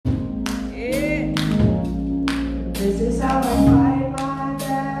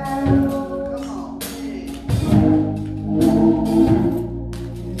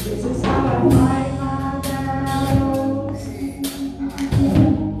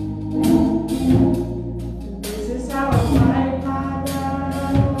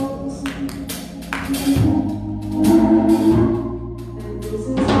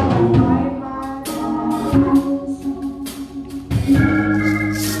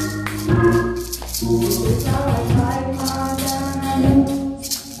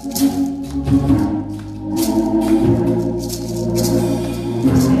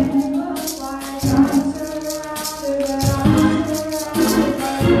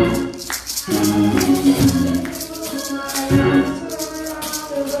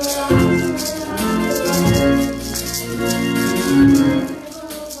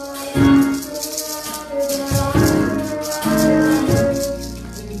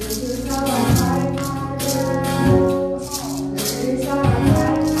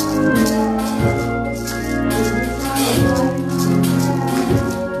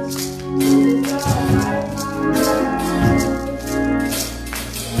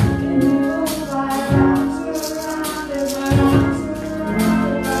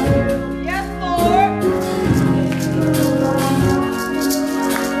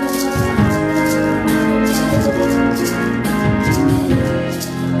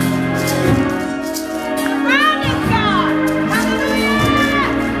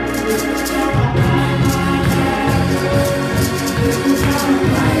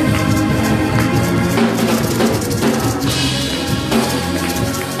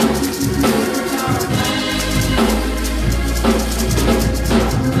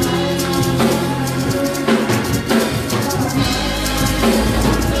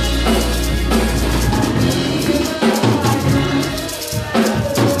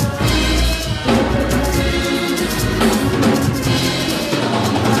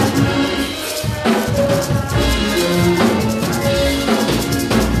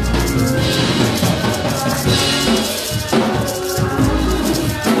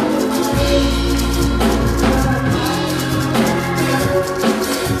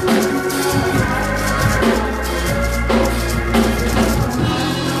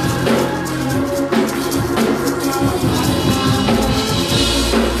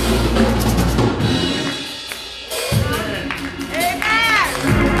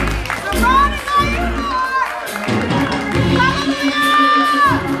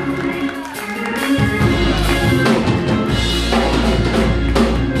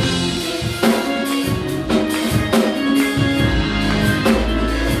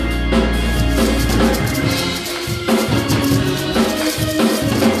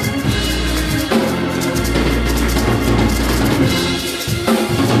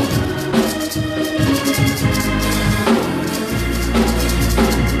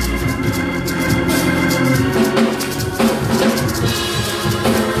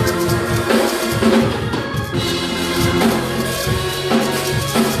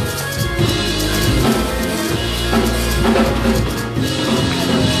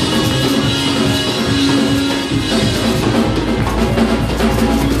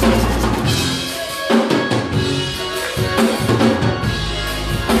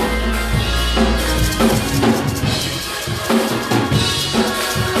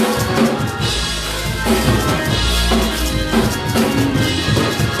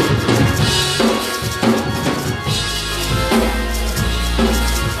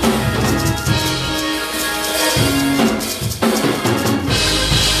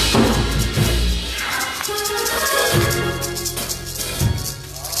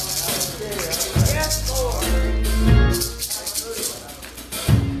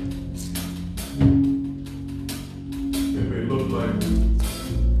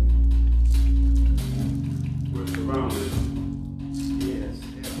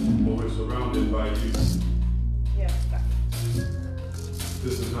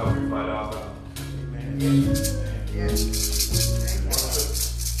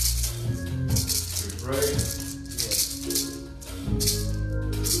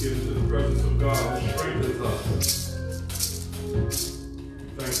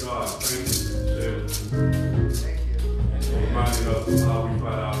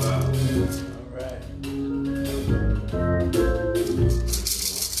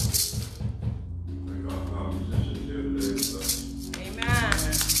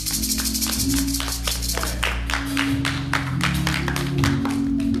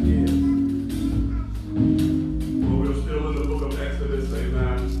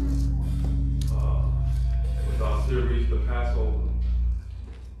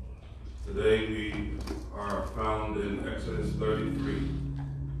Today we are found in Exodus 33.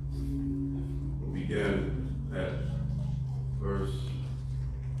 We'll begin at verse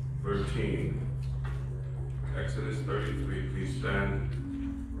 13. Exodus 33. Please stand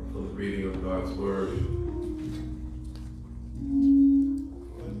for the reading of God's word.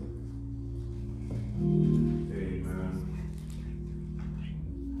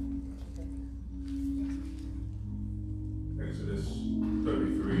 Exodus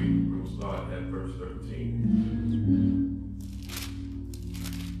 33, we'll start at verse 13.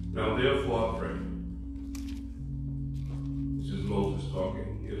 Now therefore I pray, this is Moses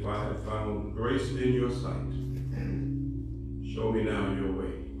talking, if I have found grace in your sight, show me now your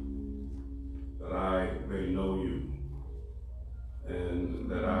way, that I may know you, and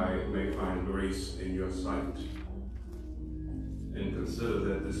that I may find grace in your sight, and consider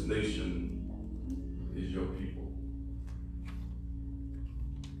that this nation is your people.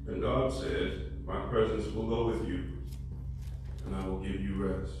 And God said, my presence will go with you, and I will give you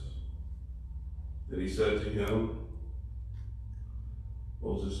rest. Then he said to him,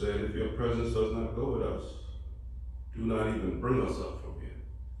 Moses said, if your presence does not go with us, do not even bring us up from here.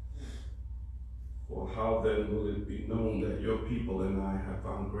 For how then will it be known that your people and I have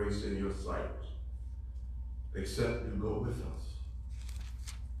found grace in your sight, except you go with us?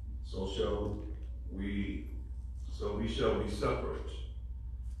 So we shall be separate,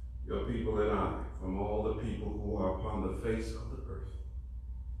 your people and I, from all the people who are upon the face of the earth.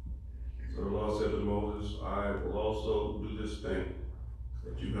 So the Lord said to Moses, I will also do this thing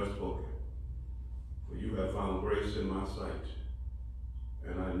that you have spoken, for you have found grace in my sight,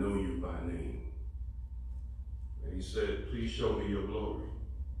 and I know you by name. And he said, please show me your glory.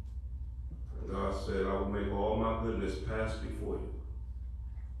 And God said, I will make all my goodness pass before you,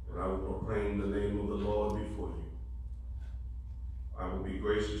 and I will proclaim the name of the Lord before you. I will be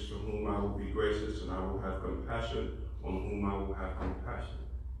gracious to whom I will be gracious, and I will have compassion on whom I will have compassion.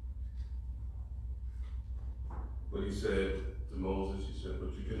 But he said to Moses, he said,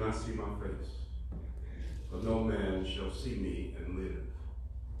 but you cannot see my face, for no man shall see me and live.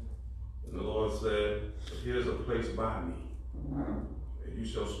 And the Lord said, but here's a place by me, and you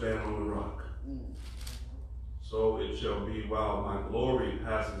shall stand on the rock. So it shall be while my glory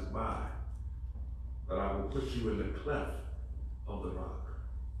passes by, that I will put you in the cleft of the rock,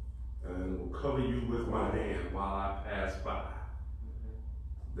 and will cover you with my hand while I pass by.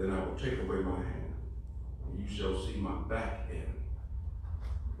 Then I will take away my hand, and you shall see my back end,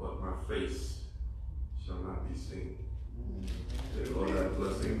 but my face shall not be seen. May the Lord have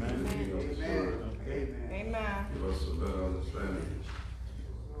blessing to the reading of His word. Amen. Give us a better understanding.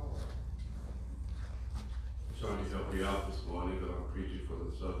 I'm trying to help you out this morning, but I'm preaching for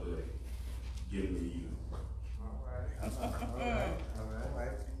the subject, give me you. All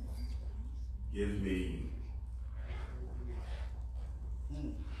right. Give me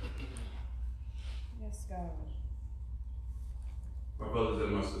you. Yes, God. My brothers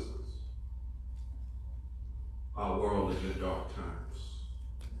and my sisters, our world is in dark times.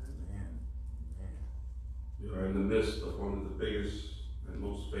 We are in the midst of one of the biggest and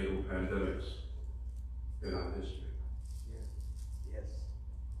most fatal pandemics in our history. Yes.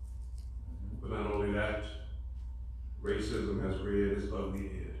 But not only that, racism has reared its ugly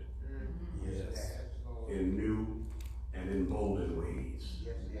head. Yes. In new and emboldened ways.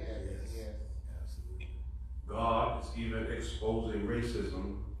 Yes. God is even exposing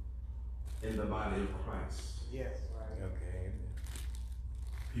racism in the body of Christ. Yes. Okay.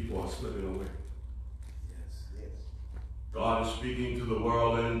 People are slipping away. Yes. God is speaking to the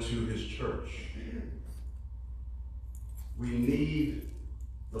world and to his church. We need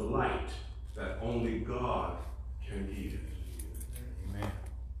the light that only God can give. Amen.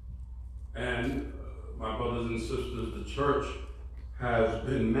 And my brothers and sisters, the church has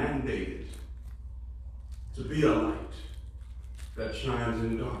been mandated to be a light that shines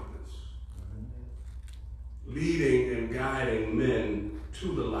in darkness, leading and guiding men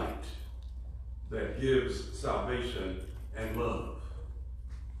to the light that gives salvation and love.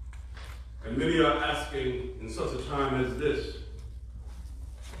 And many are asking in such a time as this,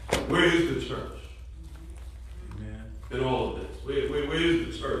 where is the church? Amen. In all of this, where is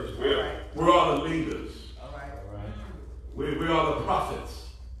the church? Where are the leaders? All right. Where are the prophets?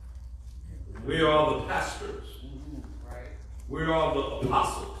 Where are the pastors? Right. Where are the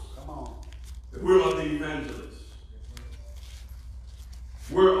apostles? Come on. Where are the evangelists?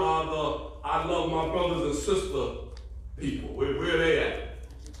 Where are the I love my brothers and sisters people? Where are they at?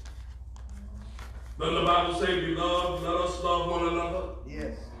 Doesn't the Bible say, beloved, let us love one another?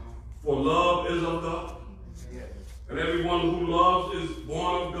 Yes. For love is of God. Yes. And everyone who loves is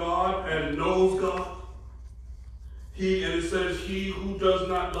born of God and knows God. And it says, he who does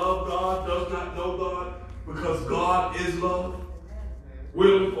not love God does not know God, because God is love.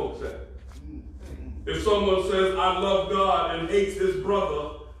 Where do folks at? If someone says, I love God and hates his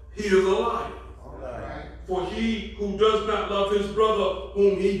brother, he is a liar. For he who does not love his brother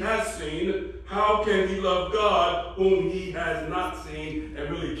whom he has seen, how can he love God whom he has not seen and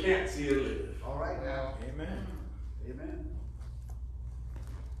really can't see and live? All right now. Amen. Amen.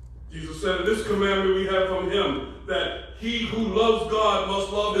 Jesus said, this commandment we have from him, that he who loves God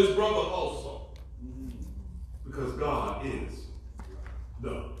must love his brother also. Because God is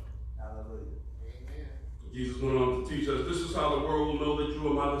love. Hallelujah. Amen. Jesus went on to teach us, this is how the world will know that you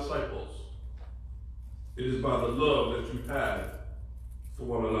are my disciples. It is by the love that you have for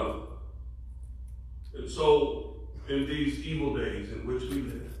one another. And so, in these evil days in which we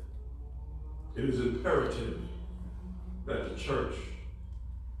live, it is imperative that the church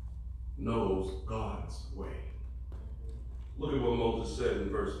knows God's way. Look at what Moses said in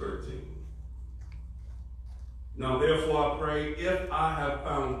verse 13. Now therefore I pray, if I have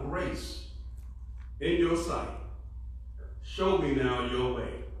found grace in your sight, show me now your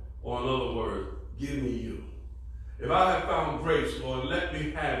way. Or in other words, give me you. If I have found grace, Lord, let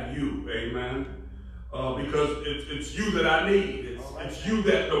me have you. Amen. Because it's you that I need. It's you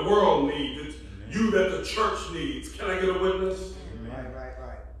that the world needs. It's you that the church needs. Can I get a witness? Right.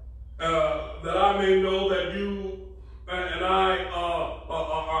 That I may know that you and I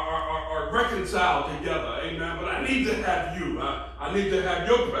are reconciled together. Amen. But I need to have you. I need to have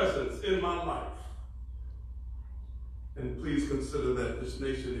your presence in my life. And please consider that this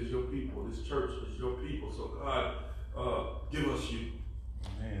nation is your people. This church is your people. So God, give us you.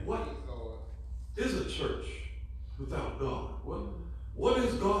 Amen. What is a church without God? What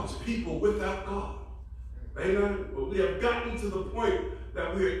is God's people without God? Amen. Well, we have gotten to the point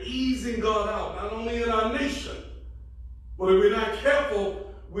that we are easing God out, not only in our nation, but if we're not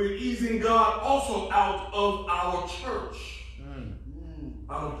careful, we're easing God also out of our church.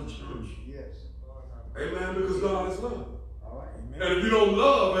 Out of the church. Yes. Amen. Because God is love. All right. And if you don't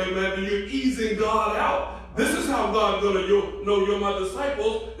love, amen, then you're easing God out. This is how God's going to know you're my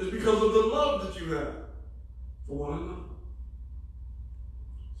disciples, is because of the love that you have for one another.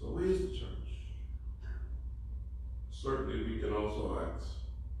 So where's the church? Certainly we can also ask,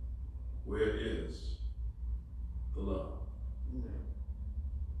 where is the love?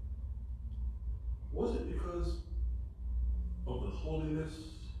 Was it because of the holiness,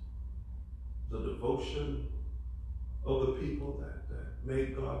 the devotion of the people that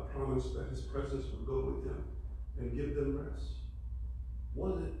made God promise that his presence would go with them and give them rest?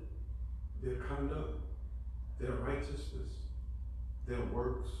 Was it their conduct, their righteousness, their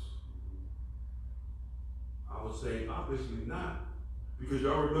works? I would say obviously not, because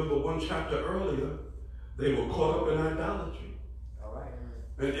y'all remember one chapter earlier, they were caught up in idolatry. All right.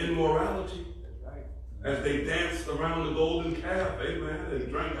 And immorality. That's right. As they danced around the golden calf, amen, and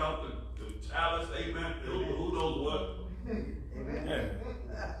drank out the chalice, amen, who knows what. Amen.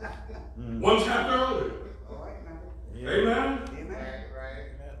 One chapter earlier. All right now. Amen? Amen. Right.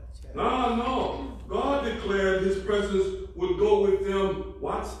 No. God declared his presence would go with them,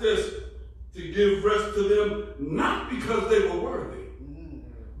 watch this, to give rest to them, not because they were worthy,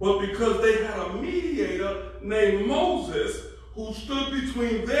 but because they had a mediator named Moses who stood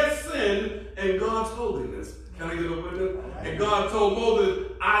between their sin and God's holiness. Can I get a witness? And God told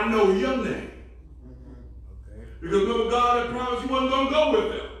Moses, I know your name. Okay. Because remember, God had promised he wasn't going to go with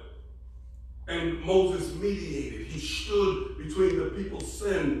them. And Moses mediated. He stood between the people's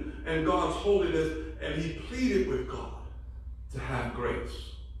sin and God's holiness, and he pleaded with God to have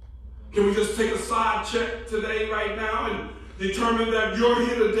grace. Can we just take a side check today, right now, and determine that you're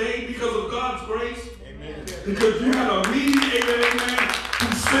here today because of God's grace? Amen. Because you have a mediator, amen,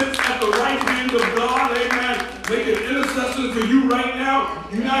 who sits at the right hand of God, amen, making intercession for you right now.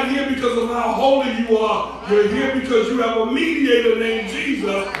 You're not here because of how holy you are. You're here because you have a mediator named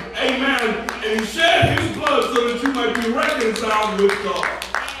Jesus, amen, and he shed his blood so that you might be reconciled with God.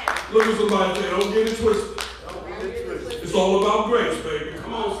 Look at somebody say, don't get it twisted. It's all about grace, baby.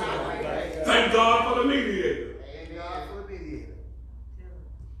 Come on, son. Thank God for the mediator. Thank God for the mediator.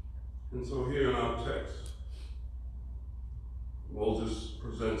 And so here in our text, Moses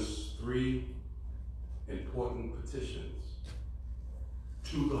presents three important petitions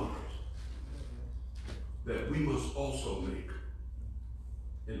to God that we must also make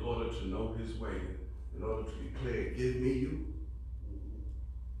in order to know his way, in order to declare, give me you.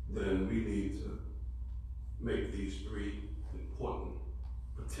 Then we need to make these three important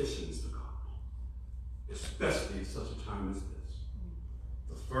petitions to God, especially at such a time as this.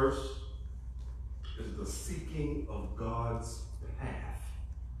 The first the seeking of God's path.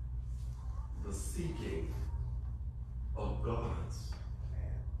 The seeking of God's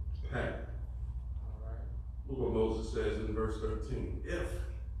path. Look what Moses says in verse 13. If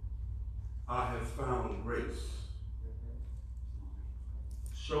I have found grace,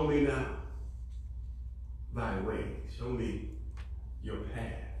 show me now thy way. Show me your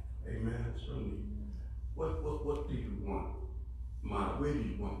path. Amen. Show me what do you want? Where do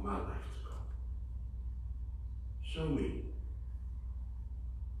you want my life to go? Show me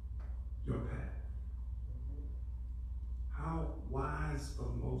your path. How wise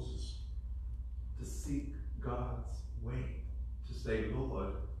of Moses to seek God's way, to say,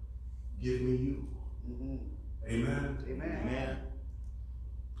 Lord, give me you. Amen. Amen.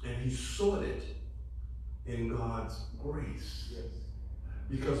 And he sought it in God's grace. Yes.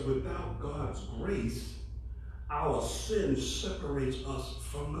 Because without God's grace, our sin separates us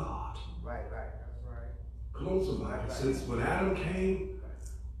from God. Right. That's right. Come on, somebody. Right. Since when Adam came,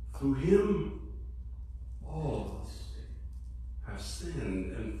 through him, all of us have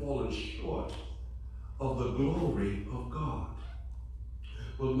sinned and fallen short of the glory of God.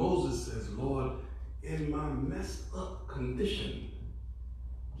 But Moses says, Lord, in my messed up condition,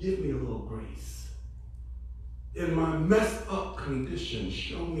 give me a little grace. In my messed up condition,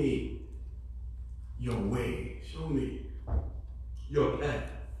 show me your way. Show me your path.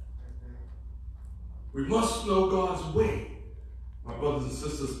 We must know God's way, my brothers and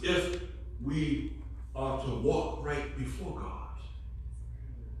sisters, if we are to walk right before God.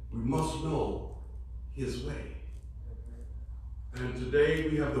 We must know his way. And today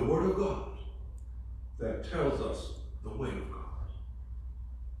we have the word of God that tells us the way of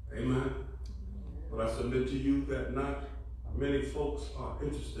God. Amen. But I submit to you that not many folks are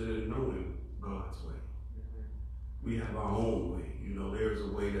interested in knowing God's way. We have our own way. You know, there is a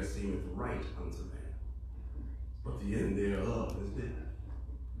way that seemeth right unto man, but the end thereof is death.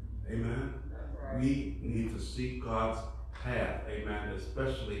 Amen. We need to seek God's path. Amen.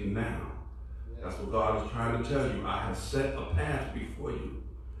 Especially now. That's what God is trying to tell you. I have set a path before you.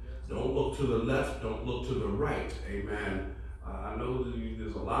 Don't look to the left. Don't look to the right. Amen. I know that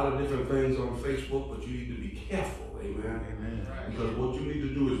there's a lot of different things on Facebook, but you need to be careful. Amen. Amen. Because what you need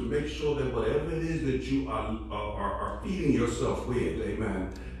to do is make sure that whatever it is that you are feeding yourself with,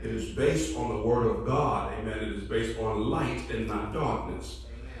 amen, it is based on the word of God. Amen. It is based on light and not darkness.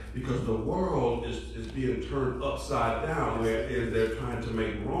 Because the world is being turned upside down, where they're trying to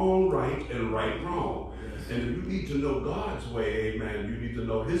make wrong right and right wrong. And if you need to know God's way, amen, you need to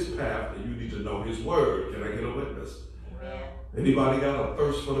know his path and you need to know his word. Can I get a witness? Amen. Anybody got a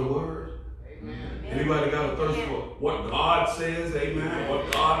thirst for the word? Amen. Anybody got a thirst for what God says? Amen.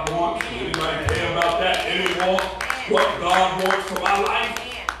 What God wants? Anybody care about that anymore? What God wants for my life?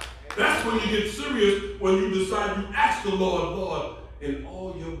 That's when you get serious, when you decide you ask the Lord, Lord, in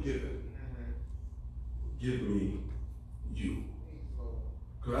all you're given, give me you.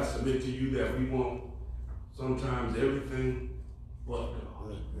 Because I submit to you that we want sometimes everything but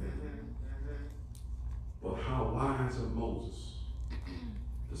God. But how wise of Moses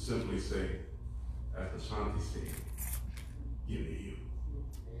to simply say, as the Shanti said, give me you.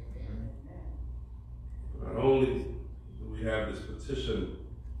 Not only do we have this petition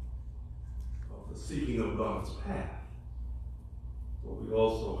of the seeking of God's path, but we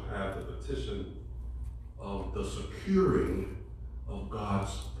also have the petition of the securing of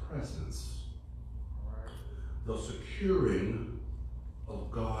God's presence. The securing of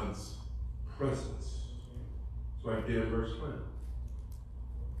God's presence. It's right there in verse 12.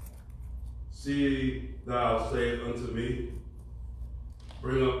 See, thou sayest unto me,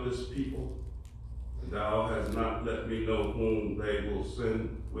 bring up this people, and thou hast not let me know whom they will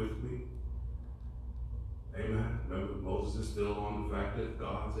send with me. Amen. Remember, Moses is still on the fact that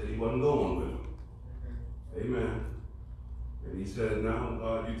God said he wasn't going with him. Amen. And he said, now,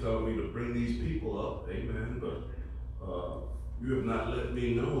 God, you telling me to bring these people up. Amen. But you have not let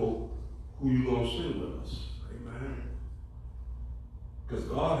me know who you're going to send with us. Amen. Because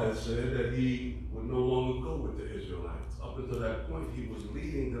God has said that he would no longer go with the Israelites. Up until that point, he was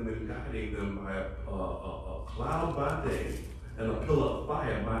leading them and guiding them by a cloud by day and a pillar of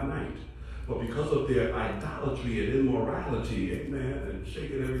fire by night. But because of their idolatry and immorality, amen, and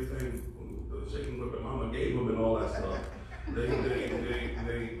shaking everything, shaking what the mama gave them and all that stuff,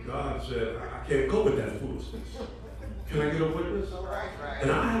 God said, I can't go with that foolishness. Can I get a witness? Right.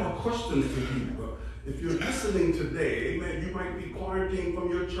 And I have a question for you. If you're listening today, amen, you might be quarantined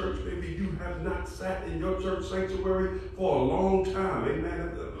from your church. Maybe you have not sat in your church sanctuary for a long time,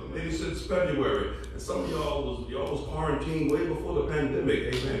 amen, maybe since February. And some of y'all was quarantined way before the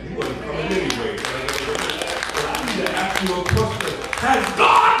pandemic, amen. You wasn't coming anyway. ask you a question. Has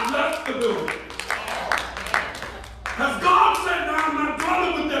God left the building? Has God said, "Now I'm not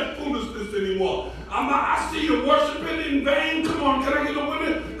dwelling with that foolishness anymore. I see you worshiping in vain"? Come on, can I get a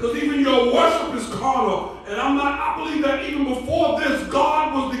witness? Because even your worship is carnal. And I believe that even before this,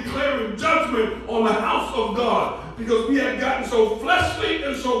 God was declaring judgment on the house of God. Because we had gotten so fleshly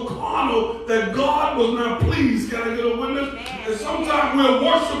and so carnal that God was not pleased. Can I get a witness? And sometimes we're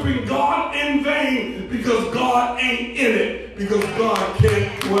worshiping God in vain because God ain't in it. Because God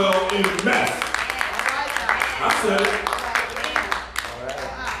can't dwell in mess. I said it.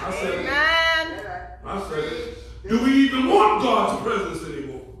 I said it. I said it. Do we even want God's presence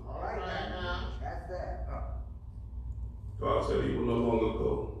anymore? God said he will no longer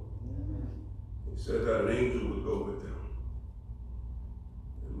go. He said that an angel would go with them.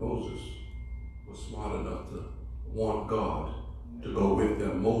 And Moses was smart enough to want God to go with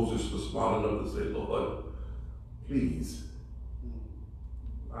them. Moses was smart enough to say, "Lord, please."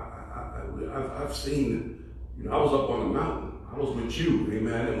 I've seen, I was up on the mountain. I was with you,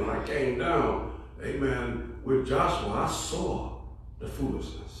 amen. And when I came down, amen, with Joshua, I saw the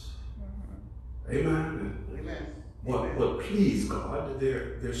foolishness. Amen. Amen. But please, God,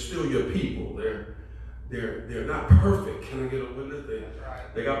 they're still your people. They're not perfect. Can I get a witness?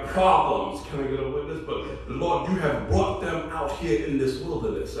 They got problems. Can I get a witness? But the Lord, you have brought them out here in this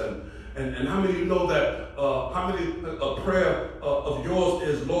wilderness. And how many of you know that, how many a prayer of yours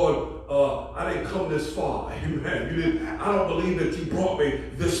is, "Lord, I didn't come this far." Amen. I don't believe that you brought me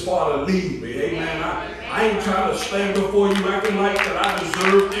this far to leave me. Amen. I ain't trying to stand before you acting like that I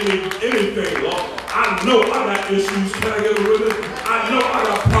deserve anything, Lord. I know I got issues. Can I get a witness? I know I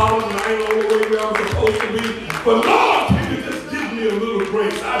got problems and I ain't on the way where I'm supposed to be. But Lord, can you just give me a little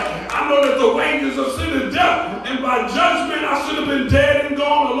grace? I know that the wages of sin is death, and by judgment I should have been dead and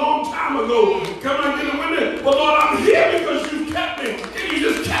gone a long time ago. Can I get a witness? But Lord, I'm here because you kept me. Can you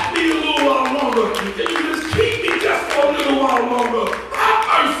just keep me a little while longer? Can you just keep me just for a little while longer? Have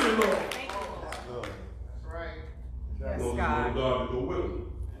mercy, Lord. That's right. Yes, Moses God. wanted God to go with him.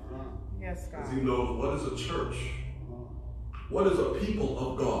 Yes, God. Because he knows what is a church. What is a people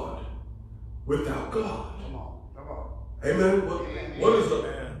of God without God? Come on. Amen. What is the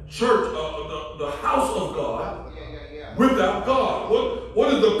church, the house of God without God?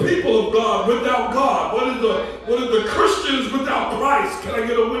 What is the people of God without God? What is the Christians without Christ? Can I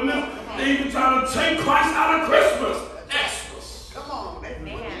get a witness? They even trying to take Christ out of Christmas. Xmas. Come on. Then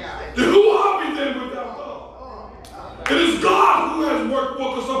who are we then without God? It is God who has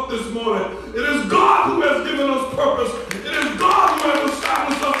woke us up this morning. It is God who has given us purpose. It is God who has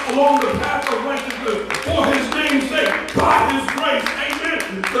established us along the path of righteousness for his name's sake, by his grace.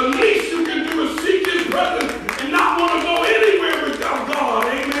 Amen. The least you can do is seek his presence and not want to go anywhere without God.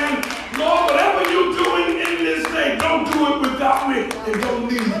 Amen. Lord, whatever you're doing in this day, don't do it without me and don't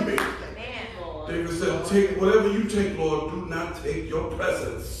leave me. David said, "Take whatever you take, Lord, do not take your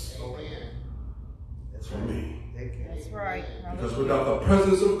presence from me." That's right. Because without the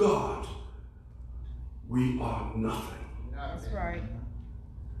presence of God, we are nothing. That's right.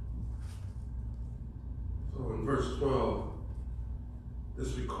 So in verse 12,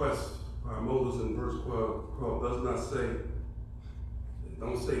 this request by Moses in verse 12 does not say,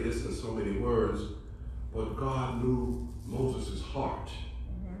 don't say this in so many words, but God knew Moses' heart.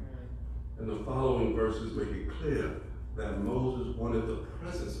 And the following verses make it clear that Moses wanted the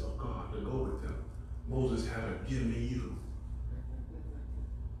presence of God to go with him. Moses had to give me you.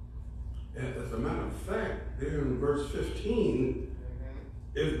 And as a matter of fact, there in verse 15,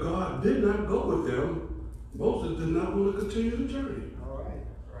 if God did not go with them, Moses did not want to continue the journey. All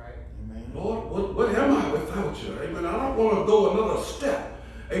right. Amen. Lord, what am I without you? Amen. I don't want to go another step.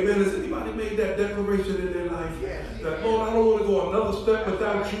 Amen. Has anybody made that declaration in their life? Yes. That, Lord, I don't want to go another step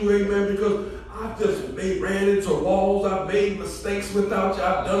without you. Amen. Because I've just ran into walls. I've made mistakes without you.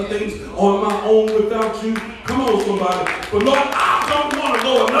 I've done things on my own without you. Come on, somebody. But Lord, I don't want to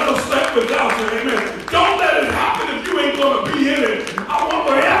go another step without you. Amen. Don't let it happen if you ain't going to be in it. I want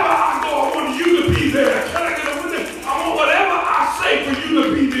wherever I go, I want you to be there. Can I get a witness? I want whatever I say for you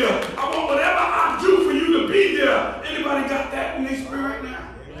to be there. I want whatever I do for you to be there. Anybody got that in their spirit now?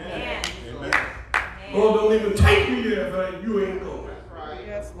 Amen. Amen. Lord, don't even take me there if you ain't going.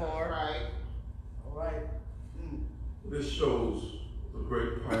 Yes, Lord. All right. This shows the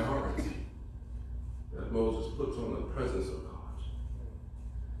great priority that Moses puts on the presence of God.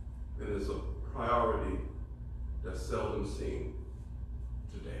 And it's a priority that's seldom seen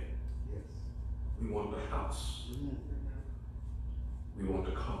today. Yes. We want the house. We want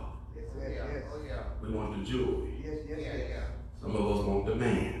the car. Yes, yes. We want the jewelry. Yes. Some of us want the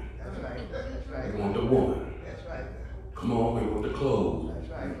man. That's right. That's right. We want the woman. That's right. want the clothes.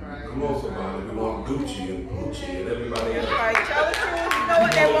 That's right. Come on, somebody. We want Gucci and everybody else. That's right. Tell the truth. You know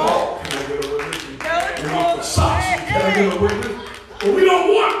what they want. Can I get a witness? Tell the We want truth. Versace. Can I get a witness? But we don't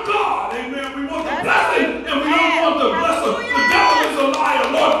want God. Amen. We want the blessing, and we don't want the blesser. The devil is a liar.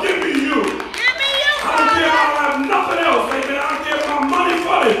 Lord, give me you. Give me you, I don't care if I don't have nothing else. Amen. I don't care if my money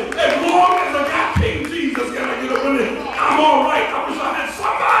funny. As long as I got King Jesus, can I get a witness? I'm all right. I wish I had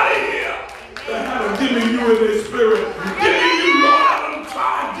somebody here that had to give me you in their spirit. Give me you, Lord. I done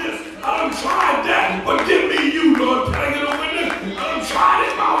tried this. I done tried that. But give me you, Lord. Can I get a witness? I done tried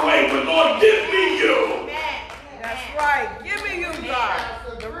it my way, but Lord, give me you. That's right. Give me you, God.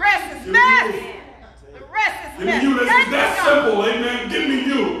 The rest is mess. The rest is Give me mess. you. It's that simple. Amen. Give me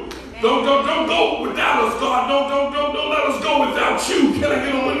you. Don't go without us, God. Don't let us go without you. Can I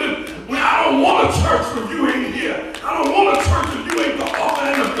get a witness? I don't want a church if you ain't here. I don't want a church if you ain't the author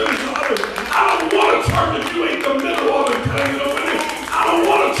and the finisher of it. I don't want a church if you ain't the middle of it. Can I get a witness? I don't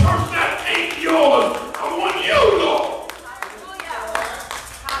want a church that ain't yours. I want you, Lord.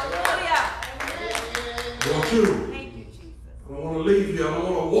 Hallelujah. I want you. Thank you, Jesus. I don't want to leave here. I don't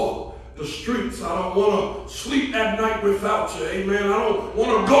want to walk the streets. I don't want to sleep at night without you. Amen. I don't want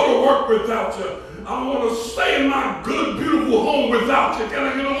to go to work without you. I don't want to stay in my good, beautiful home without you. Can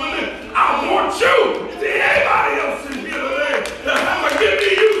I get a witness? I want you. Is there anybody else in here today that have a give me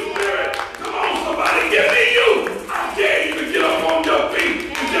you spirit? Come on, somebody, give me you. I dare you to get up on your feet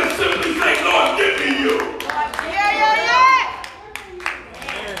and just simply say, Lord, give me you. Yeah.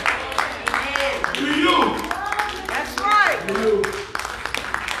 Give me you. That's right. Give me you.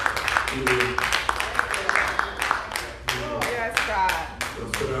 Give me you. Yes, God.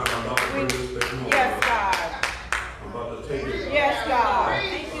 Let's sit down. I'm about to bring this thing home. Yes, God. I'm about to take it. Yes, God.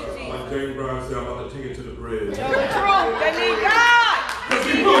 Thank you, Jesus. Like James Brown said, I'm about to take it to the bridge. Tell the truth. They need God. Because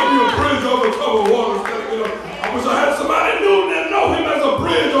he built me a bridge over troubled waters. I wish I had somebody new that know him as a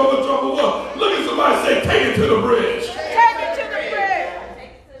bridge over troubled waters. Look at somebody say, take it to the bridge. Take it to the bridge.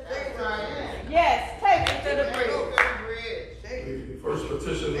 Yes, take it to the bridge. The first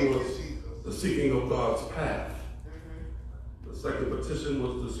petition was the seeking of God's path. The second petition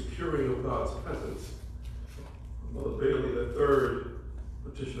was the securing of God's presence. Mother Bailey, the third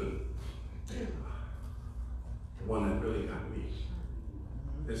petition, the one that really got me,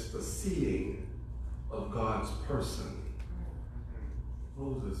 it's the seeing of God's person.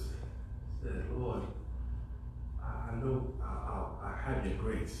 Moses said, Lord, I know I have your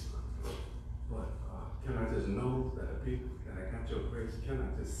grace, but can I just know that I got your grace? Can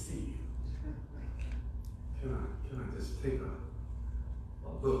I just see you? Can I just take a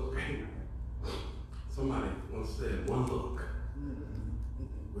look? Somebody once said, one look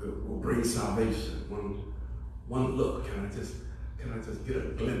will bring salvation. One look. Can I just get a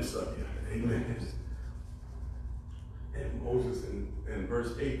glimpse of you? Amen. And Moses in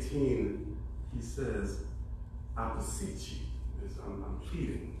verse 18, he says, I beseech you. I'm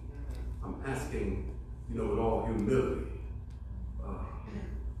pleading. I'm asking, with all humility,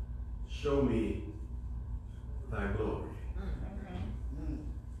 show me thy glory.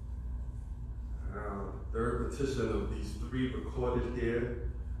 Third petition of these three recorded here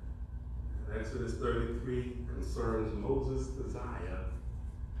in Exodus 33 concerns Moses' desire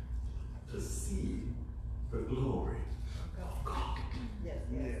to see the glory of God.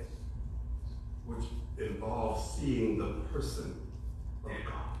 Yes. Which involves seeing the person of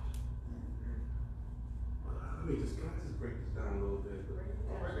God. Can I just break this down a little bit?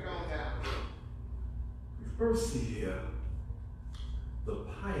 Break it on down. We first see here the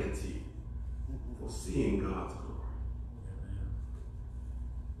piety for seeing God's glory.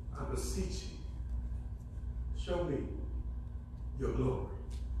 I beseech you, show me your glory.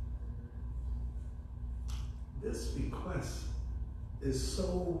 This request is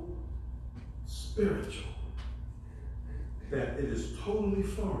so spiritual that it is totally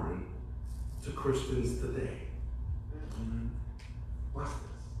foreign to Christians today. Watch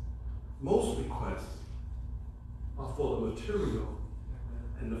this. Most requests are for the material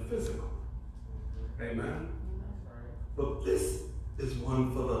and the physical. Amen? But this is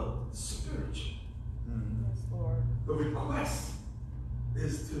one for the spiritual. Yes, Lord. The request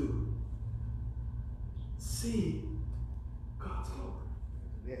is to see God's glory.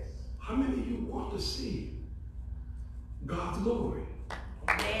 Yes. How many of you want to see God's glory?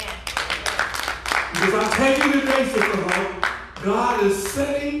 Amen. Because I tell you today, Sister Hope, God is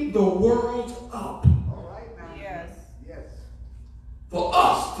setting the world up All right now. Yes. for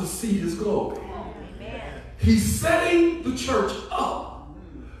us to see his glory. Amen. He's setting the church up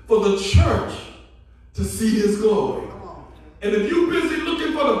for the church to see his glory. And if you're busy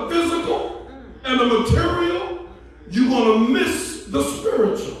looking for the physical and the material, you're going to miss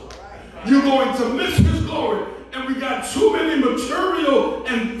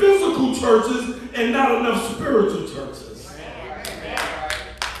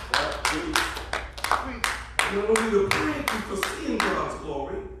not only the plan for seeing God's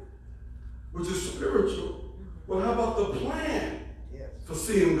glory, which is spiritual, but how about the plan for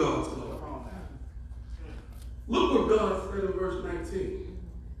seeing God's glory? Look what God said in verse 19.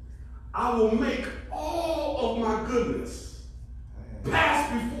 I will make all of my goodness pass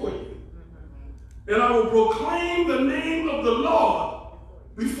before you, and I will proclaim the name of the Lord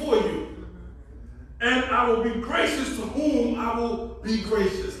before you. And I will be gracious to whom I will be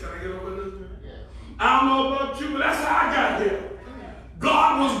gracious. Can I get over this? I don't know about you, but that's how I got here.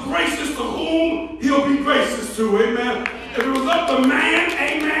 God was gracious to whom he'll be gracious to. Amen. If it was up to man,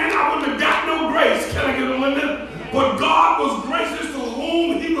 amen, I wouldn't have got no grace. Can I get over this? But God was gracious to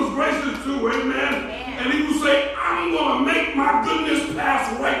whom he was gracious to. Amen. And he will say, I'm going to make my goodness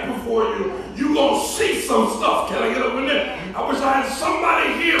pass right before you. You're going to see some stuff. Can I get over there? I wish I had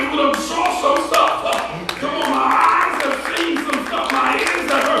somebody here who would have saw some stuff. Come on, my eyes have seen some stuff. My ears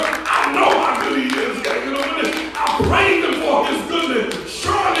have heard. I know how good he is. Can I get over there? I praise him for his goodness.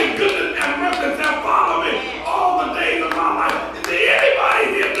 Surely goodness and mercy shall follow me all the days of my life. Did anybody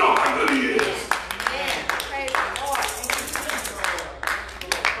here know how good he is?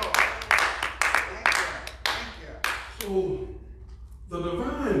 So, the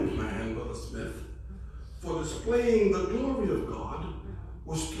divine plan, Brother Smith, for displaying the glory of God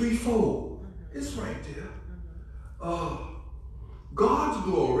was threefold. It's right there. God's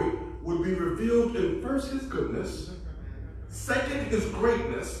glory would be revealed in first his goodness, second his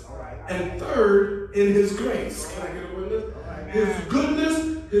greatness, and third in his grace. Can I get a witness? His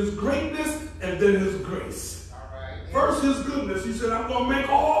goodness, his greatness, and then his grace. First his goodness. He said, I'm going to make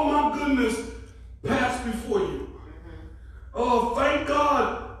all my goodness pass before you. Oh, thank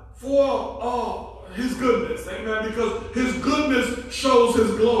God for his goodness, amen, because his goodness shows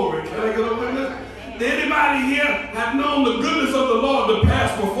his glory. Can I get a witness? Anybody here have known the goodness of the Lord to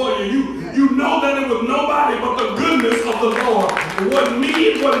pass before you? You know that it was nobody but the goodness of the Lord. It wasn't me,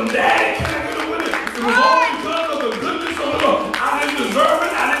 it wasn't daddy. Can I get a witness? It was all because of the goodness of the Lord. I didn't deserve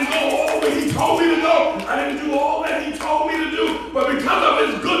it. I didn't go all where he told me to go. I didn't do all that he told me to do. But because of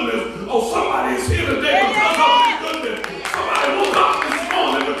his goodness, oh, somebody is here today because of his goodness. Somebody woke up this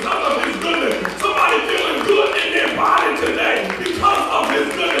morning because of his goodness. Somebody feeling good in their body today because of his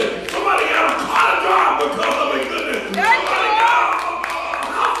goodness. Somebody got a car to drive because of his goodness. Somebody got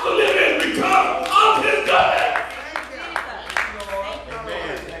a house to live in because of his goodness.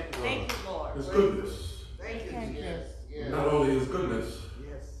 Thank you, Lord. His goodness. Thank you. Not only his goodness,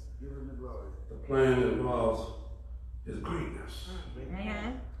 Give him the glory. the plan involves his greatness.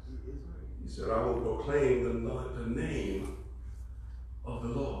 He said, I will proclaim the name of the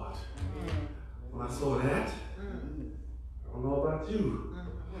Lord. When I saw that, I don't know about you,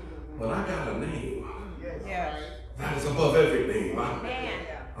 but I got a name that is above every name.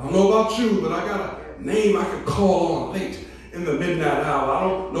 I don't know about you, but I got a name I can call on late in the midnight hour. I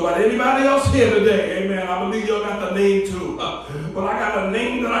don't know about anybody else here today, amen. I believe y'all got the name too. But I got a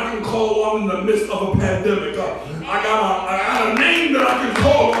name that I can call on in the midst of a pandemic. I got a name that I can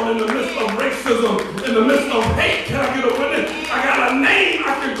call on in the midst of racism, in the midst of hate. Can I get a witness? I got a name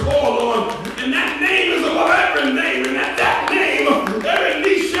I can call on, and that name is above every name. And at that name, every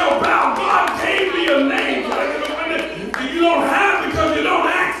knee shall bow. God gave me a name. Can I get a witness? And you don't have because you don't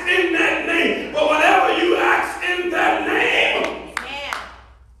ask in that name. But whatever you ask in that name,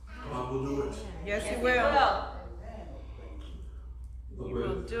 God will do it. Yes, he will. Look He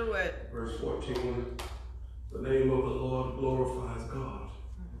will at do it. verse 14. The name of the Lord glorifies God.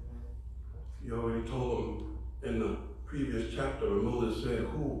 You already told him in the previous chapter when Moses said,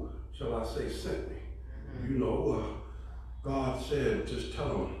 who shall I say sent me? You know, God said, just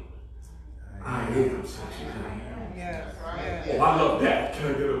tell him, I am sent you. Yes. Oh, I love that.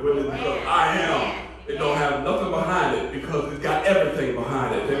 Can I get a witness? Because I am. It don't have nothing behind it because it's got everything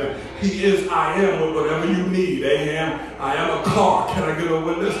behind it. Amen. He is I am with whatever you need. Amen. I am a car. Can I get a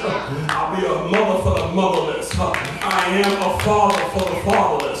witness? I'll be a mother for the motherless. I am a father for the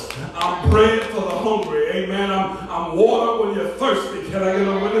fatherless. I'm bread for the hungry. Amen. I'm water when you're thirsty. Can I get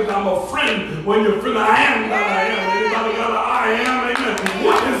a witness? I'm a friend when you're friend. I am that I am. Anybody got an I am? Amen.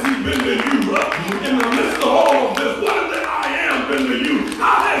 What has he been to you? In the midst of all of this, what has the I am been to you?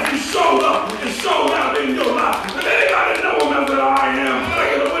 How has he showed up and showed out in your life? Does anybody know him as that I am? Can I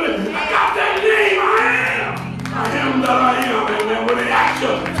get a witness? I got that name. I am. I am that I am. Amen. When they ask you,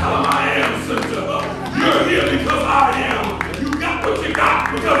 tell them I am, sister. You're here because I am. You got what you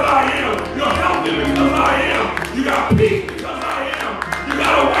got because I am. You're healthy because I am. You got peace because I am. You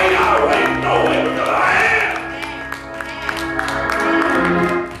got a way out of way, no way because I am.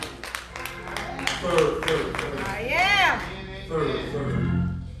 Third. I am. Third.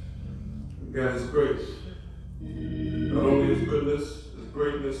 We got his grace. Not only his goodness, his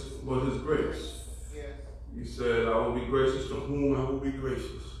greatness, but his grace. Yes. He said, I will be gracious to whom I will be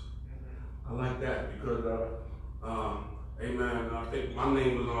gracious. I like that because, amen, I think my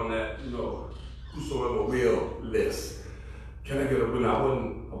name was on that, whosoever will list. Can I get a win? I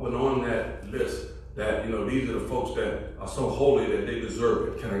wasn't on that list that, these are the folks that are so holy that they deserve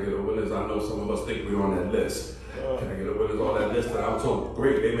it. Can I get a witness? I know some of us think we're on that list. Can I get a witness on that list that I'm so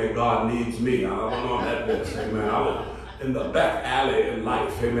great, amen, God needs me. I wasn't on that list, amen. I was in the back alley in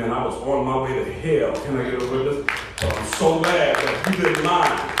life, amen. I was on my way to hell. Can I get a witness? But I'm so glad that you didn't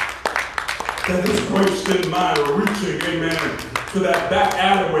mind. That his grace didn't mind reaching, amen, to that back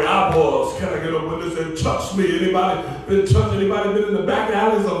alley where I was. Can I get a witness and touch me? Anybody been touched? Anybody been in the back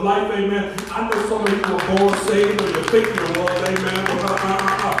alleys of life, amen? I know some of you were born saved, but you think you was, amen.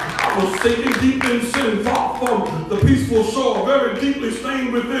 I was sinking deep in sin, far from the peaceful shore, very deeply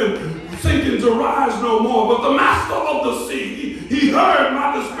stained within, sinking to rise no more. But the master of the sea, he heard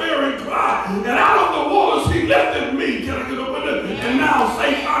my despairing cry, and out of the waters he lifted me. Can I get a witness? And now,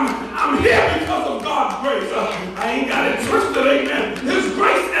 say, I'm here because of God's grace. I ain't got it twisted, amen. His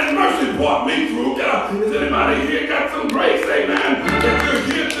grace and mercy brought me through. Is anybody here got some grace, amen? That you're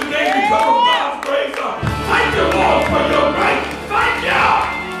here today because of God's grace. Thank you, Lord, for your grace. Thank you.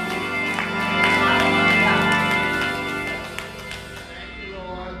 Thank you,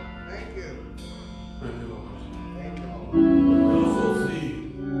 Lord. Thank you. Thank you, Lord. Thank you, Lord.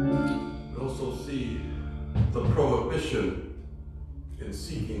 We also see the prohibition in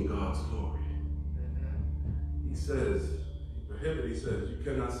seeking God's glory. He says, he says, you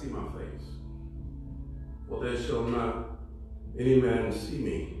cannot see my face. For there shall not any man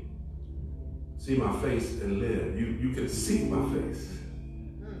see my face and live. You can see my face.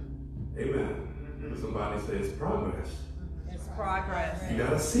 Amen. Somebody say it's progress. It's progress. You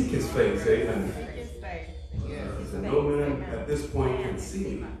gotta seek his face, amen. Seek his face. He said, no man at this point can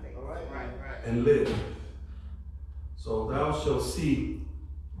see me Right. and live. So thou shalt see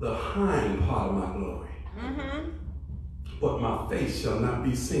the hind part of my glory, but my face shall not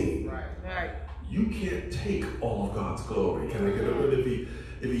be seen. Right. You can't take all of God's glory. Can I get a word?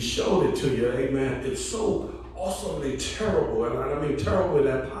 If he showed it to you, amen, it's so awesomely terrible, and I mean terrible in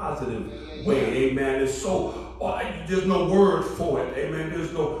that positive way, amen. It's so, there's no word for it, amen.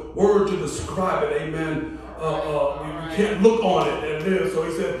 There's no word to describe it, amen. You can't look on it and live. So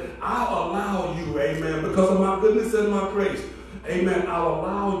he said, I'll allow you, amen, because of my goodness and my grace, amen, I'll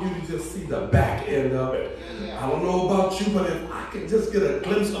allow you to just see the back end of it. I don't know about you, but if I can just get a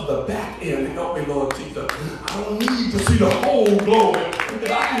glimpse of the back end, help me, Lord Jesus. I don't need to see the whole glory.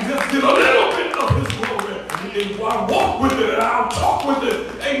 If I can just get a little bit of his glory, and I walk with it, and I'll talk with it,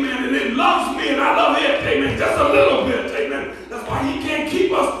 amen, and it loves me, and I love it, amen, just a little bit, amen. That's why he can't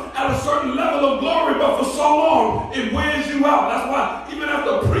keep us at a certain level of glory, but for so long, it wears you out. That's why even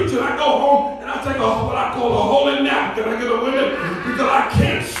after preaching, I go home and I take what I call a holy nap. Can I get a witness? Because I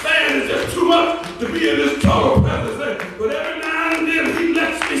can't stand it. It's just too much to be in this total presence. But every now and then, he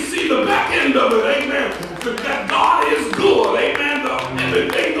lets me see the back end of it, amen. That God is good, amen.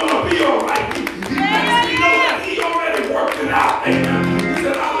 Everything's going to be all right. He lets me know that he already worked it out, amen. He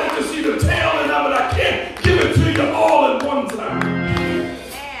said, I'll let you see the tail end of it. I can't give it to you all at one time.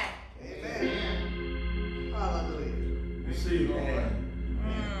 Amen. Hallelujah. You see,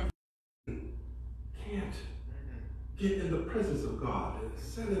 can't get in the presence of God.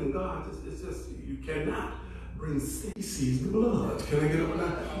 Sin in God, it's just, you cannot bring species blood. Can I get up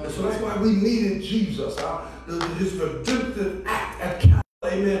now? So that's why we needed Jesus. His redemptive act at Calvary,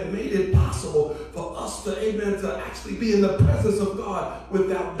 amen, made it possible for us to, amen, to actually be in the presence of God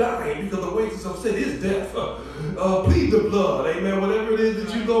without dying, because the wages of sin is death. Plead the blood, amen. Whatever it is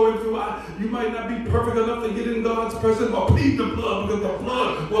that you're going through, you might not be perfect enough to get in God's presence, but plead the blood, because the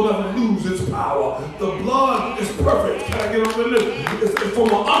blood will never lose its power. The blood is perfect. Can I get up in this? It's from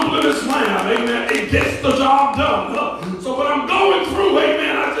an unblemished lamb, amen. It gets the job done. So when I'm going through,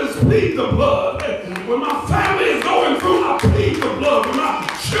 amen, I just plead the blood. When my family is going through, I plead the blood. When my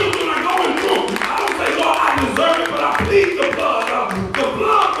children are going through, I don't say, Lord, I deserve it, but I plead the blood. The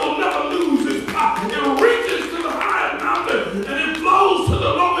blood will never lose its power. It reaches to the highest mountain and it flows to the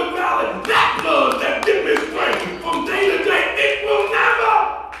lowest valley. That blood that gives me strength from day to day, it will never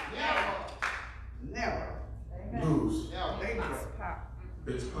lose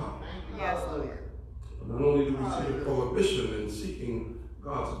its power. Yes. Not only do we see the prohibition in seeking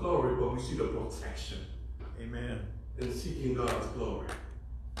God's glory, but we see the protection. Amen. In seeking God's glory.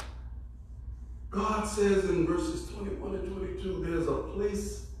 God says in verses 21 and 22, there's a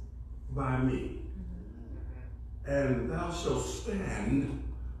place by me, and thou shalt stand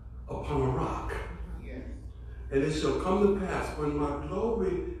upon a rock. And it shall come to pass when my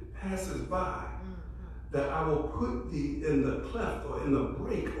glory passes by, that I will put thee in the cleft or in the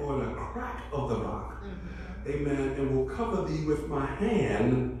break or in a crack of the rock. Amen. And will cover thee with my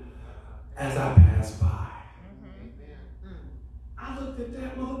hand as I pass by. I looked at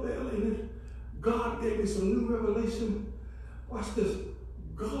that, Mother Bailey, and God gave me some new revelation. Watch this.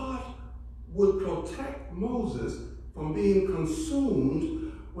 God would protect Moses from being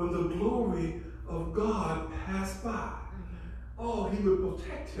consumed when the glory of God passed by. Oh, he would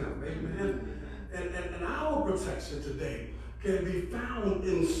protect him. Amen. And our protection today can be found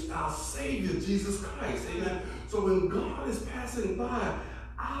in our Savior, Jesus Christ. Amen. So when God is passing by,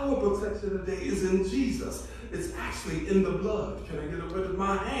 our protection today is in Jesus. It's actually in the blood. Can I get it with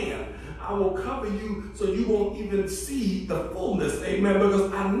my hand? I will cover you so you won't even see the fullness. Amen.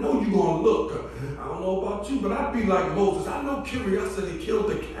 Because I know you're going to look. I don't know about you, but I'd be like Moses. I know curiosity killed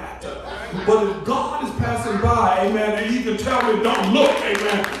the cat. But if God is passing by, amen, and he can tell me don't look,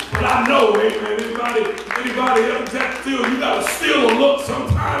 amen. But I know, amen. Anybody ever text you? You got to steal a look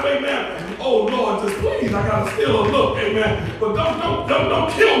sometime, amen. Oh Lord, just please, I got to steal a look, amen. But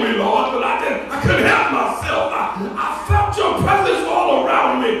don't kill me, Lord. But I couldn't help myself. I felt your presence all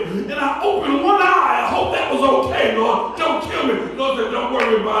around me, and I opened one eye. I hope that was okay, Lord. Don't kill me. Lord said, don't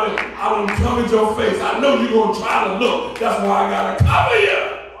worry about it. I don't cover your face. I know you're going to try to look. That's why I got to cover you.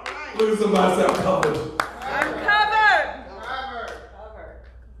 Look at somebody say, I'm covered. I'm covered.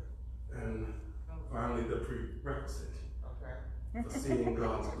 And finally, the prerequisite for seeing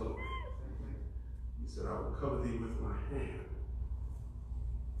God's glory. He said, I will cover thee with my hand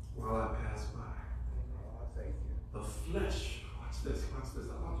while I pass by. The flesh, watch this.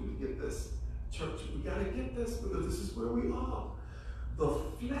 I want you to get this. Church, we got to get this because this is where we are. The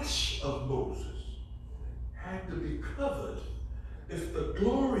flesh of Moses had to be covered if the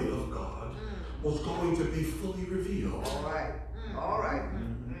glory of God was going to be fully revealed. All right.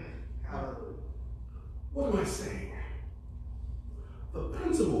 Hallelujah. What am I saying? The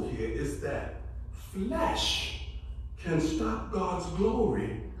principle here is that flesh can stop God's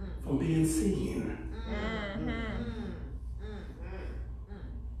glory from being seen.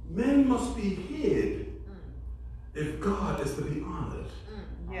 Men must be hid if God is to be honored.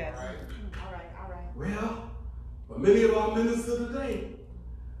 Yes. All right. Well, for many of our ministers today,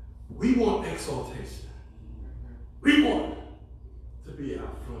 we want exaltation. We want to be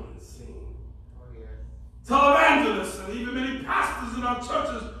out front and seen. Televangelists and even many pastors in our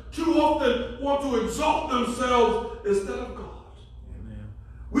churches too often want to exalt themselves instead of God. Amen.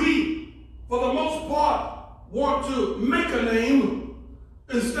 We, for the most part, want to make a name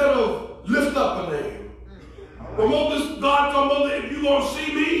instead of lift up a name. But Moses, God told Moses, if you're going to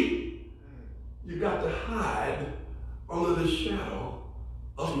see me, you got to hide under the shadow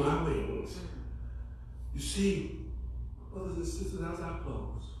of my wings. You see, brothers and sisters, as I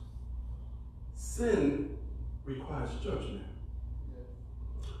close, sin requires judgment.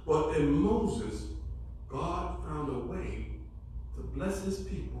 But in Moses, God found a way to bless his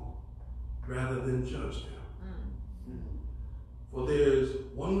people rather than judge them. For there's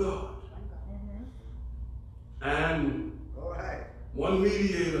one God and one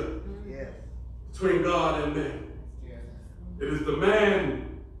mediator between God and man. It is the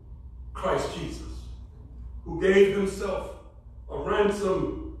man, Christ Jesus, who gave himself a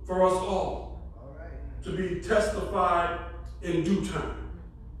ransom for us all to be testified in due time.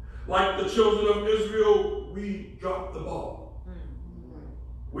 Like the children of Israel, we drop the ball.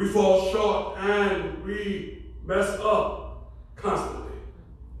 We fall short and we mess up constantly.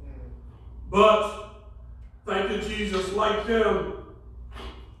 But thank you, Jesus, like them,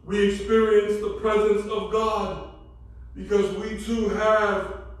 we experience the presence of God because we too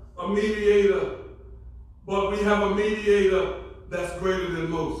have a mediator, but we have a mediator that's greater than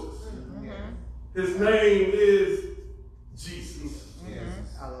Moses. His name is Jesus.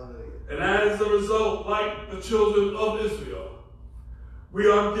 And as a result, like the children of Israel, we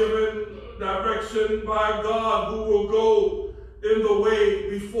are given direction by God who will go in the way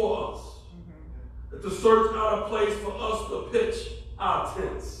before us. To search out a place for us to pitch our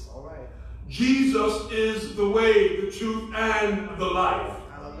tents. Jesus is the way, the truth, and the life.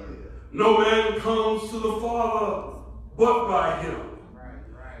 No man comes to the Father but by him.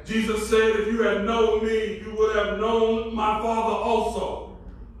 Jesus said, if you had known me, you would have known my Father also.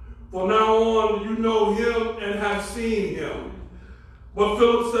 For now on, you know him and have seen him. But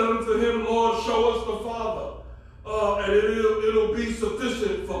Philip said unto him, Lord, show us the Father, and it'll be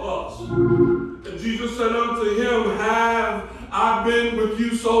sufficient for us. And Jesus said unto him, have I been with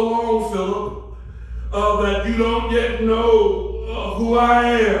you so long, Philip, that you don't yet know who I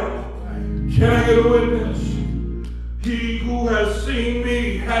am? Can I get a witness? He who has seen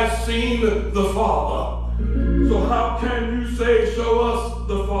me has seen the Father. So how can you say, show us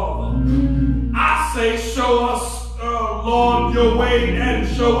the Father? I say, show us, Lord, your way and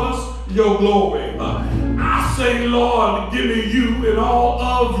show us your glory. I say, Lord, give me you in all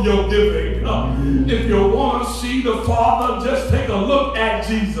of your giving. If you want to see the Father, just take a look at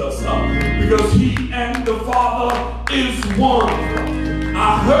Jesus, because he and the Father is one.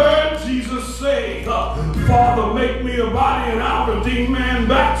 I heard Jesus say, Father, make me a body and I'll redeem man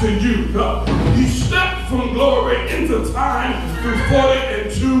back to you. He stepped from glory into time through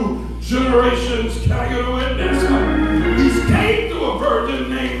 42 generations. Can I get a witness? He came to a virgin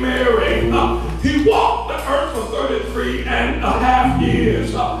named Mary. He walked the earth for 33.5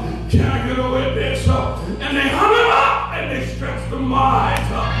 years. Can I get a witness? And they hung him up and they stretched the mind.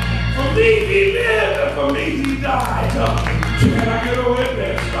 For me he lived and for me he died. Can I get a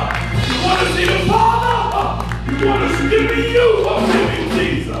witness? You want to see the Father? You want to give me you? Give me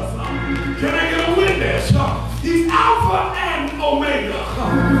Jesus. Can I get a witness? He's Alpha and Omega.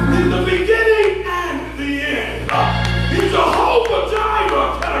 He's the beginning and the end. He's Jehovah Jireh.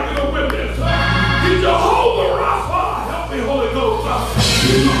 Can I get a witness? He's Jehovah Rapha. Help me, Holy Ghost.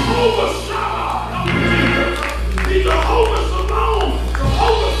 He's Jehovah Shammah. Help me, Jesus. He's Jehovah Shalom.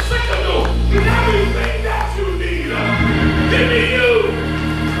 Jehovah Sikkenu. He's everything that you need. Give me you.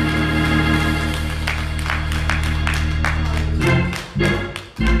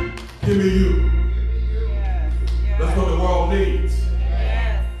 Give me you. That's what the world needs.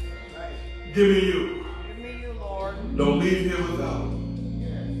 Yes. Give me you. Give me you, Lord. Don't leave here without it.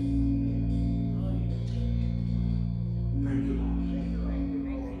 Thank you, Lord.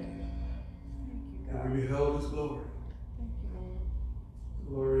 And we beheld his glory. The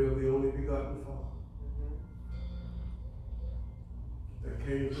glory of the only begotten Father. That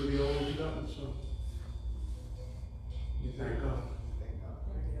came through the only begotten Son. We thank God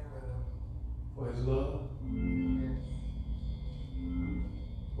for his love,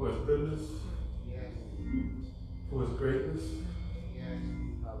 for his goodness, for his greatness,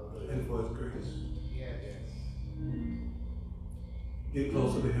 and for his grace. Get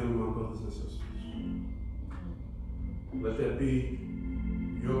closer to him, my brothers and sisters. Let that be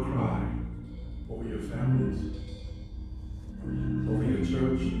your cry over your families, over your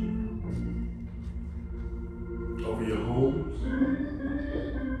church, over your homes,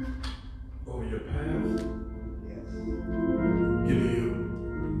 over your path. Give me you.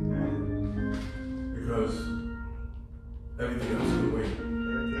 Because everything else can wait.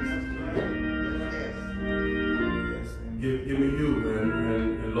 Give me you,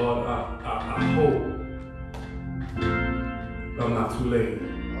 and Lord, I hope I'm not too late.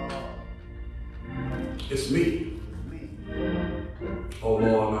 It's me. Oh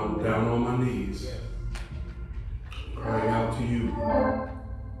Lord, I'm down on my knees, crying out to you.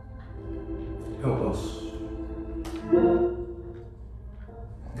 Help us.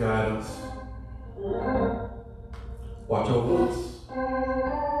 Guide us. Watch over us.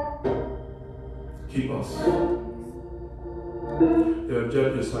 Keep us. There are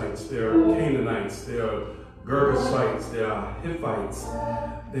Jebusites, there are Canaanites, there are Girgasites, there are Hittites,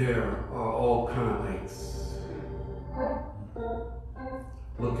 there are all Canaanites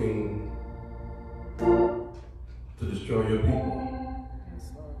looking to destroy your people.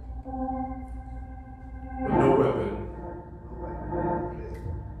 But no weapon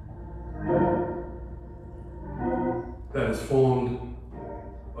that is formed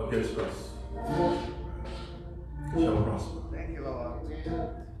against us shall prosper. Thank you, Lord.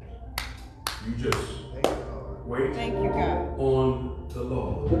 You just Thank you, Lord. wait Thank you, God. on the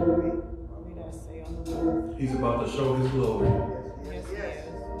Lord. What did I say on the Lord? He's about to show his glory. Yes, yes.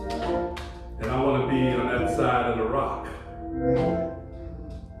 And I want to be on that side of the rock.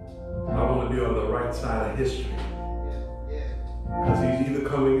 I want to be on the right side of history. Because he's either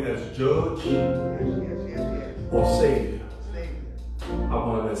coming as judge or savior. I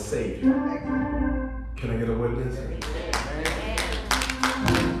want him as savior. Can I get a witness?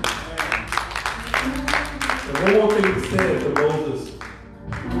 And one more thing he said to Moses.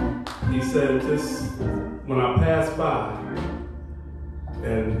 He said, just when I pass by,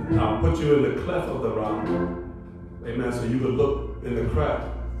 and I'll put you in the cleft of the rock, amen, so you can look in the crack,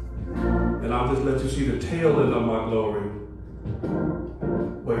 and I'll just let you see the tail end of my glory.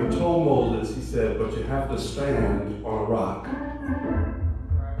 But he told Moses, he said, but you have to stand on a rock.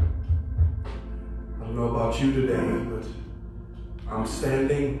 I don't know about you today, but I'm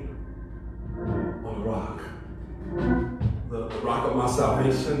standing on a rock. The rock of my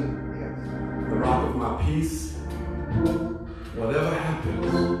salvation, the rock of my peace. Whatever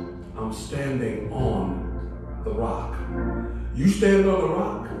happens, I'm standing on the rock. You stand on the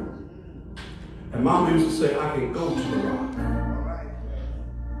rock. And Mama used to say, I can go to the rock.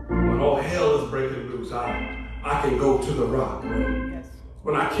 When all hell is breaking loose, I can go to the rock.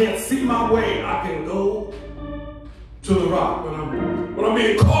 When I can't see my way, I can go to the rock. When I'm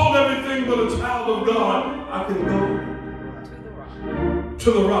being called everything but a child of God, I can go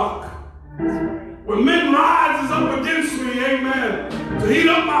to the rock. When men rises up against me, amen, to heat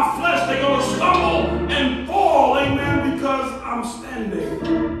up my flesh, they're going to stumble and fall, amen, because I'm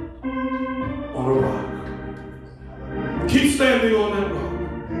standing on a rock. Keep standing on that rock.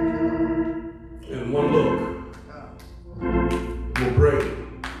 And one look will bring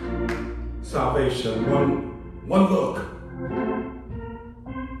salvation. One look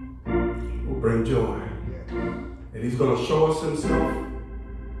will bring joy. And he's going to show us himself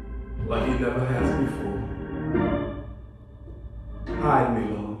like he never has before. Hide me,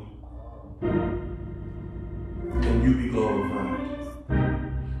 Lord, and you be glorified.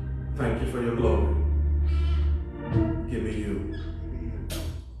 Thank you for your glory. Give me you.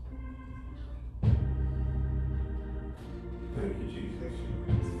 Thank you, Jesus.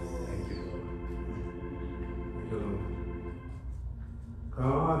 Thank you, Lord. Thank you, Lord.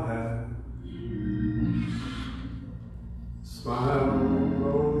 God has smiled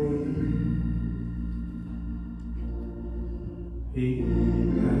on me. He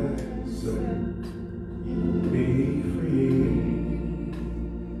has set me free.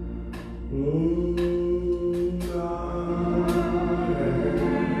 God has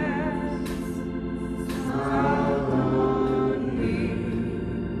smiled on me.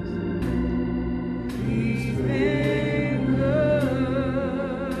 He's been good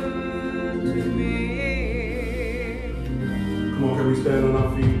to me. Come on, can we stand on our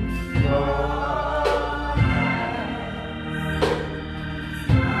feet?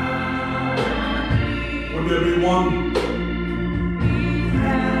 Would there be one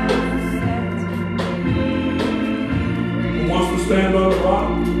who wants to stand on the rock?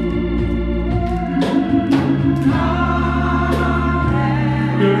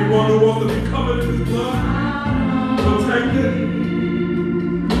 Would there be one who wants to be covered in his blood? Protected?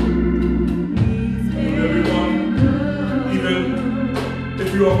 Would there be one? Even if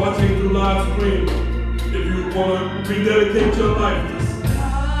you are watching through live stream, if you want to rededicate your life, just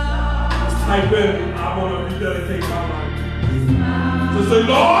type in, I want to rededicate my life. Just say, Lord,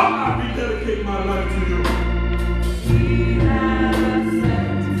 I rededicate my life to you.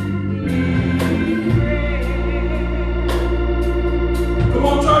 Come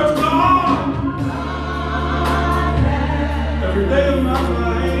on, church, come on. Every day of my life.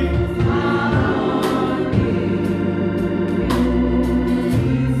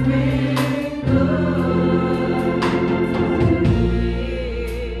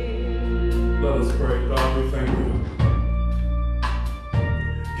 Let us pray. God, we thank you.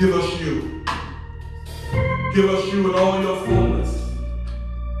 Give us you. Give us you in all your fullness.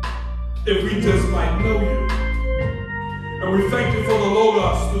 If we just might know you. And we thank you for the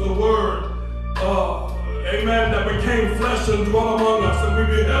Logos, through the word, amen, that became flesh and dwelt among us. And we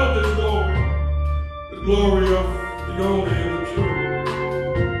beheld his glory. The glory of the only and the true.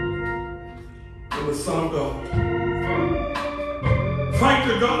 And the Son of God. Thank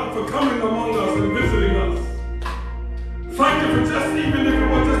you, God, for coming among us and visiting us. Thank you for just, even if it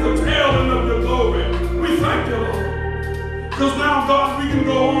was just the tail end of your glory, we thank you, Lord. Because now, God, we can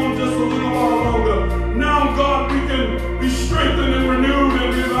go on just a little while longer. Now, God, we can be strengthened and renewed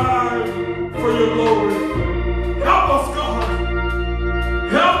and revived for your glory. Help us, God.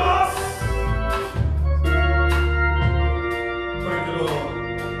 Help us. Thank you, Lord.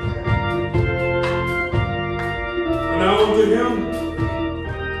 And now unto him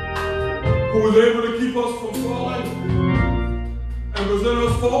who is able to keep us from falling and present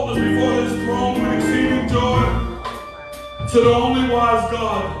us faultless before his throne with exceeding joy, to the only wise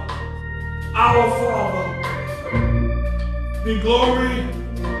God, our Father, be glory,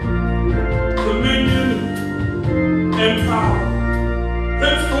 dominion, and power,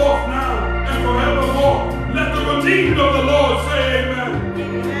 henceforth now and forevermore. Let the redeemed of the Lord say amen.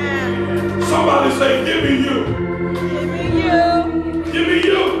 Amen. Somebody say, give me you.